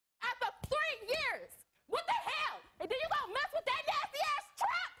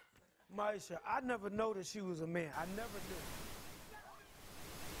Aisha, I never noticed she was a man. I never knew.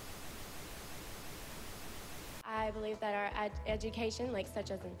 I believe that our education, like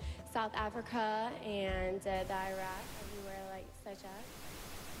such as in South Africa and the Iraq, everywhere like such as.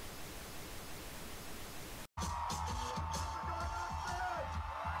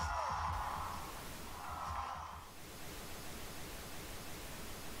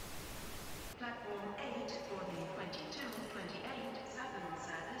 Platform 8 for the 2228 Southern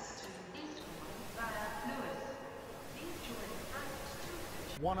service to Eastbourne via Lewis. Please join first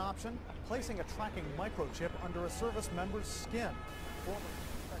to... One option, placing a tracking microchip under a service member's skin. Former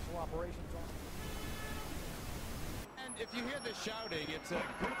special operations officer. And if you hear the shouting, it's a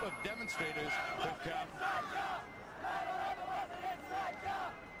group of demonstrators who've come.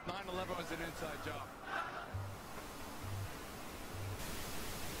 9/11 was an inside job.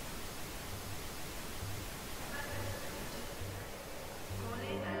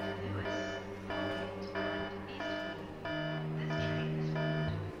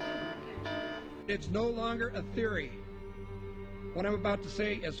 It's no longer a theory. What I'm about to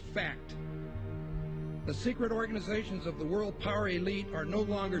say is fact. The secret organizations of the world power elite are no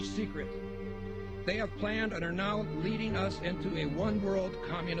longer secret. They have planned and are now leading us into a one-world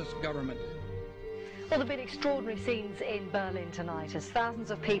communist government. Well, there have been extraordinary scenes in Berlin tonight as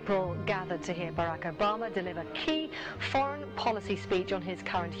thousands of people gathered to hear Barack Obama deliver key foreign policy speech on his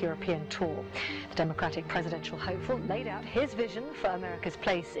current European tour. The Democratic presidential hopeful laid out his vision for America's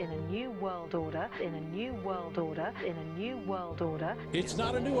place in a new world order, in a new world order, in a new world order. It's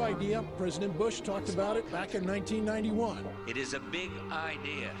not a new idea. President Bush talked about it back in 1991. It is a big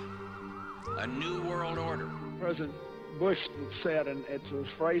idea, a new world order. President Bush said, and it's a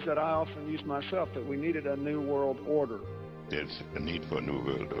phrase that I often use myself, that we needed a new world order. There's a need for a new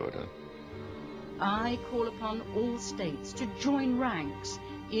world order. I call upon all states to join ranks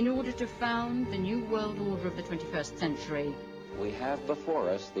in order to found the new world order of the 21st century. We have before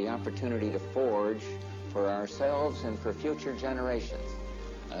us the opportunity to forge for ourselves and for future generations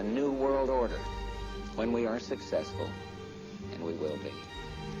a new world order. When we are successful, and we will be,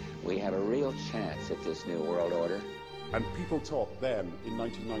 we have a real chance at this new world order. And people talked then, in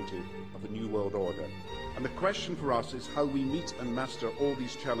 1990, of a new world order. And the question for us is how we meet and master all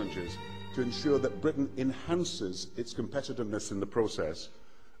these challenges to ensure that Britain enhances its competitiveness in the process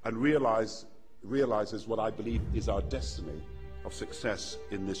and realizes what I believe is our destiny of success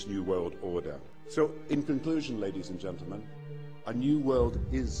in this new world order. So, in conclusion, ladies and gentlemen, a new world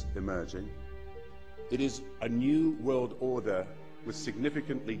is emerging. It is a new world order with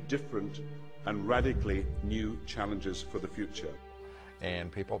significantly different and radically new challenges for the future.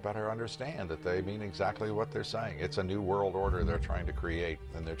 And people better understand that they mean exactly what they're saying. It's a new world order they're trying to create,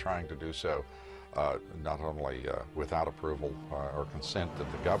 and they're trying to do so not only without approval or consent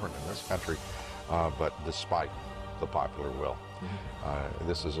of the governed in this country, but despite the popular will.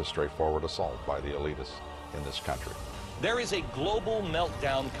 This is a straightforward assault by the elitists in this country. There is a global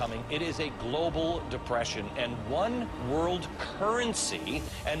meltdown coming. It is a global depression, and one world currency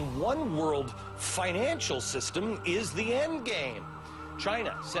and one world financial system is the end game.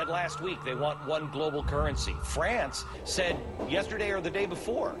 China said last week they want one global currency. France said yesterday or the day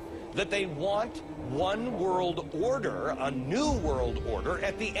before that they want one world order, a new world order,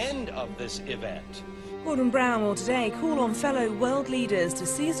 at the end of this event. Gordon Brown will today call on fellow world leaders to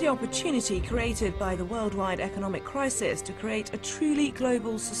seize the opportunity created by the worldwide economic crisis to create a truly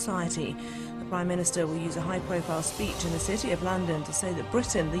global society. The Prime Minister will use a high-profile speech in the City of London to say that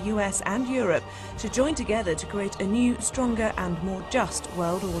Britain, the US and Europe should join together to create a new, stronger and more just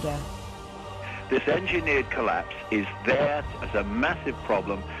world order. This engineered collapse is there as a massive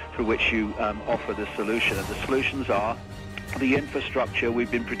problem for which you offer the solution, and the solutions are the infrastructure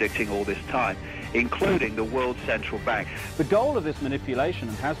we've been predicting all this time, including the World Central Bank. The goal of this manipulation,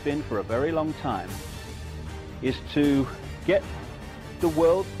 and has been for a very long time, is to get the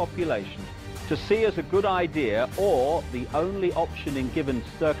world population to see as a good idea, or the only option in given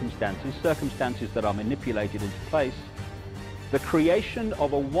circumstances that are manipulated into place, the creation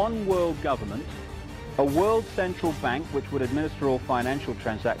of a one world government, a world central bank which would administer all financial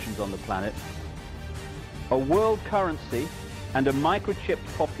transactions on the planet, a world currency, and a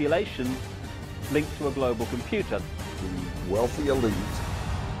microchipped population linked to a global computer. The wealthy elite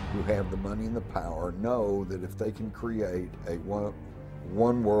who have the money and the power know that if they can create a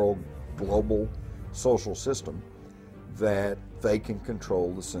one world global social system, that they can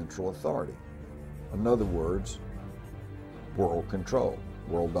control the central authority. In other words, world control,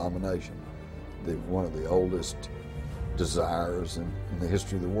 world domination, one of the oldest desires in the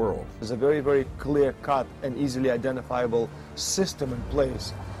history of the world. There's a very, very clear-cut and easily identifiable system in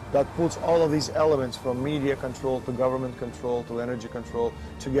place that puts all of these elements from media control to government control to energy control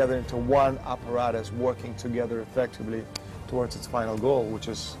together into one apparatus working together effectively towards its final goal, which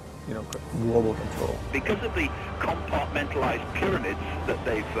is, you know, global control. Because of the compartmentalized pyramids that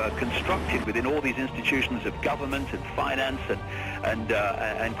they've constructed within all these institutions of government and finance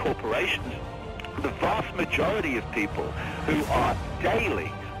and corporations, the vast majority of people who are daily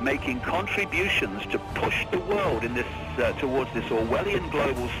making contributions to push the world in this towards this Orwellian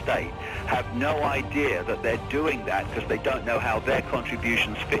global state have no idea that they're doing that, because they don't know how their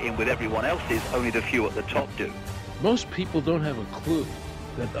contributions fit in with everyone else's. Only the few at the top do. Most people don't have a clue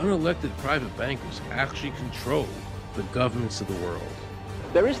that unelected private bankers actually control the governments of the world.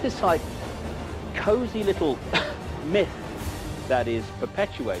 There is this like cozy little myth that is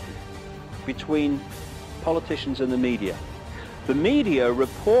perpetuated between politicians and the media. The media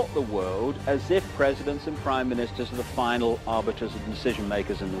report the world as if presidents and prime ministers are the final arbiters and decision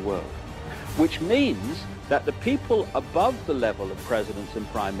makers in the world, which means that the people above the level of presidents and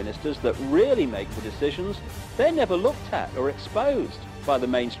prime ministers that really make the decisions, they're never looked at or exposed by the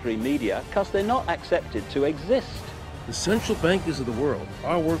mainstream media because they're not accepted to exist. The central bankers of the world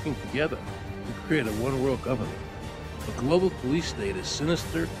are working together to create a one-world government. A global police state as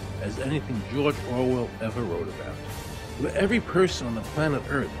sinister as anything George Orwell ever wrote about, where every person on the planet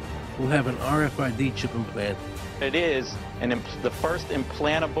Earth will have an RFID chip implanted. It is the first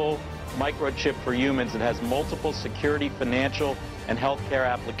implantable microchip for humans that has multiple security, financial, and healthcare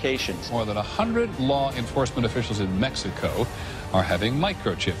applications. More than 100 law enforcement officials in Mexico are having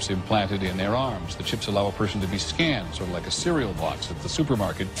microchips implanted in their arms. The chips allow a person to be scanned, sort of like a cereal box at the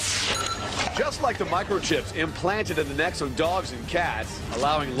supermarket. Just like the microchips implanted in the necks of dogs and cats,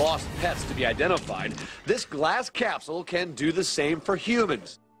 allowing lost pets to be identified, this glass capsule can do the same for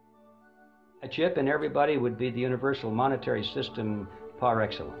humans. A chip in everybody would be the universal monetary system par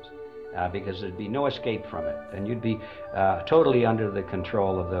excellence, because there'd be no escape from it, and you'd be totally under the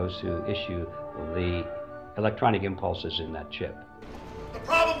control of those who issue the electronic impulses in that chip. The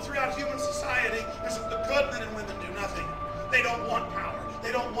problem throughout human society is that the good men and women do nothing. They don't want power.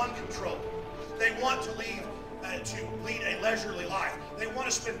 They don't want control. They want to lead a leisurely life. They want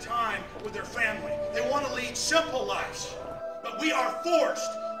to spend time with their family. They want to lead simple lives. But we are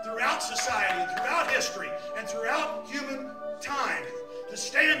forced throughout society, throughout history, and throughout human time to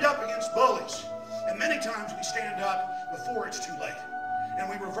stand up against bullies. And many times we stand up before it's too late. And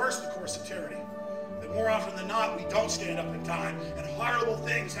we reverse the course of tyranny. That more often than not, we don't stand up in time, and horrible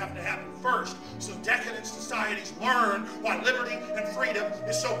things have to happen first, so decadent societies learn why liberty and freedom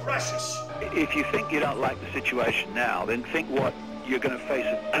is so precious. If you think you don't like the situation now, then think what you're going to face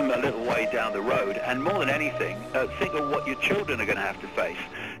a little way down the road, and more than anything, think of what your children are going to have to face.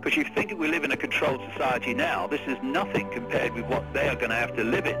 Because you think we live in a controlled society now, this is nothing compared with what they are going to have to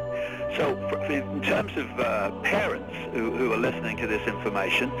live in. So in terms of parents who are listening to this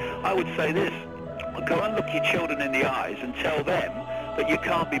information, I would say this: go and look your children in the eyes and tell them that you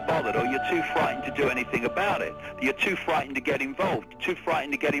can't be bothered, or you're too frightened to do anything about it. You're too frightened to get involved,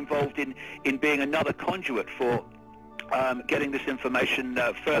 in being another conduit for getting this information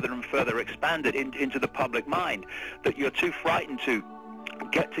further and further expanded into the public mind, that you're too frightened to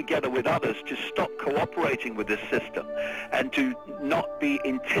get together with others to stop cooperating with this system and to not be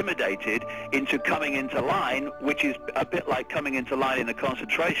intimidated into coming into line, which is a bit like coming into line in a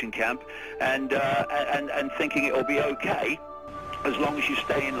concentration camp and thinking it'll be okay. As long as you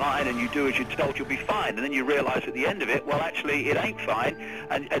stay in line and you do as you're told, you'll be fine. And then you realize at the end of it, well, actually, it ain't fine.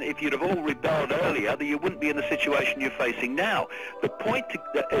 And if you'd have all rebelled earlier, then you wouldn't be in the situation you're facing now. The point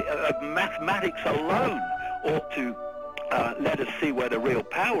of mathematics alone ought to let us see where the real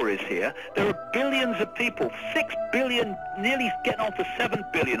power is here. There are billions of people, 6 billion, nearly getting on for 7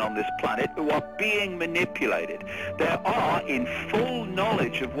 billion on this planet, who are being manipulated. There are, in full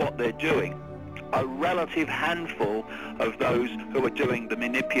knowledge of what they're doing, a relative handful of those who are doing the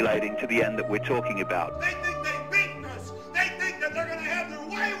manipulating to the end that we're talking about. They think they've beaten us. They think that they're going to have their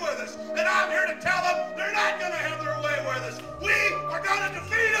way with us. And I'm here to tell them they're not going to have their way with us. We are going to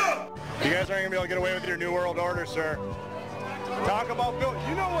defeat them. You guys aren't going to be able to get away with your New World Order, sir. Talk about Bill.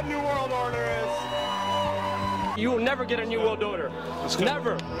 You know what New World Order is. You will never get a New World Order.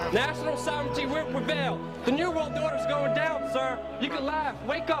 Never. National sovereignty will prevail. The New World Order is going down, sir. You can laugh.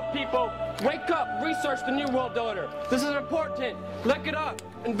 Wake up, people. Wake up. Research the New World Order. This is important. Look it up.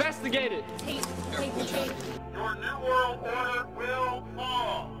 Investigate it. Your New World Order will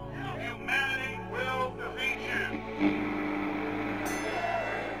fall. Humanity will defeat you.